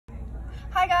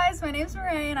Hi guys, my name is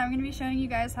Marae and I'm going to be showing you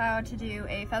guys how to do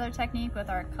a feather technique with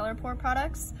our color pour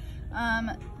products.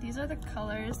 These are the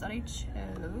colors that I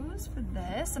chose for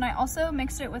this, and I also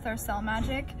mixed it with our cell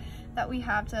magic that we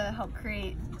have to help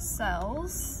create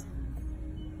cells.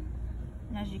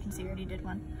 And as you can see, I already did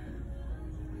one.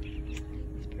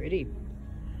 It's pretty.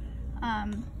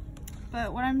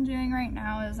 But what I'm doing right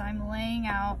now is I'm laying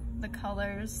out the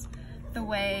colors in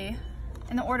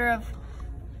the order of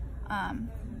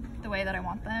the way that I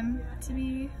want them to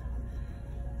be.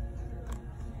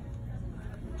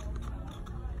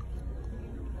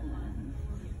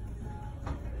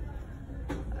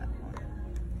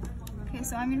 Okay,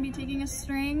 so I'm gonna be taking a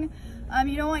string.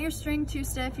 You don't want your string too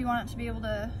stiff. You want it to be able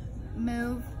to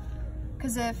move,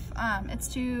 because if it's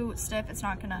too stiff, it's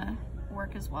not gonna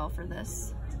work as well for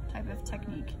this type of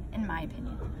technique, in my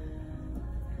opinion.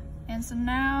 And so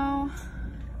now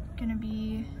I'm gonna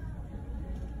be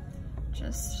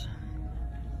just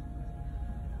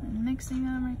mixing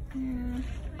them right there.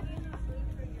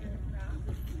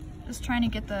 Just trying to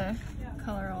get the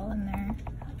color all in there.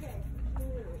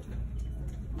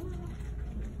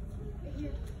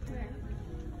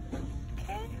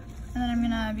 Okay, and then I'm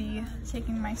gonna be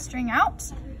taking my string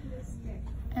out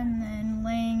and then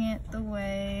laying it the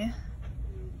way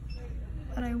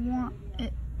that I want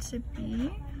it to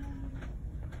be.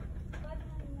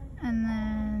 And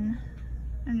then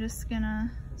I'm just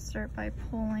gonna start by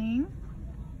pulling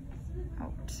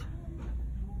out.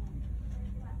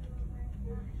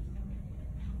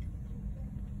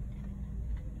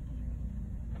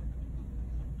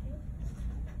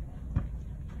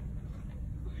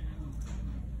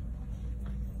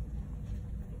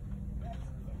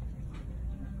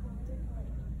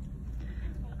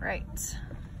 Right,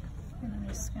 and I'm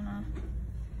just gonna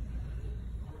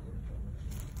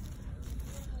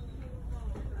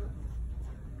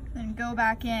then go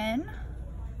back in.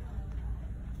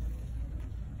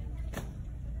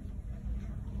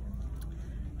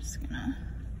 Just gonna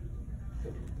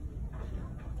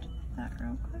do that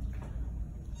real quick.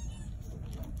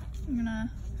 I'm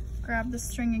gonna grab the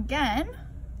string again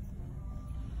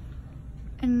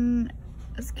and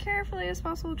as carefully as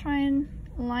possible try and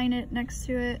line it next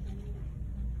to it.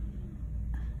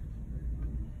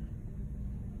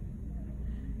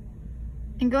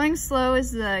 And going slow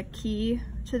is the key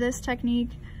to this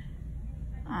technique,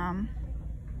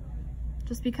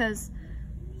 just because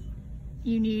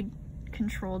you need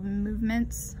controlled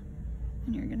movements,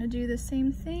 and you're gonna do the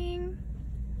same thing.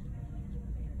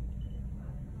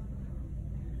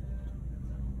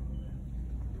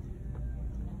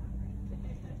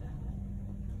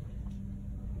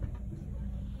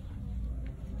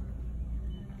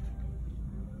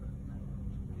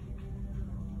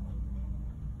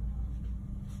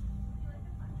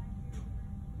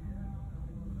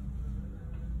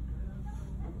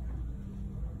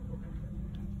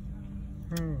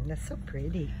 That's so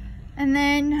pretty. And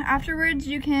then afterwards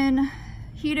you can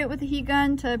heat it with a heat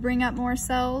gun to bring up more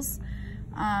cells,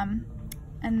 and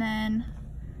then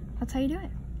that's how you do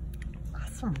it.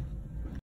 Awesome.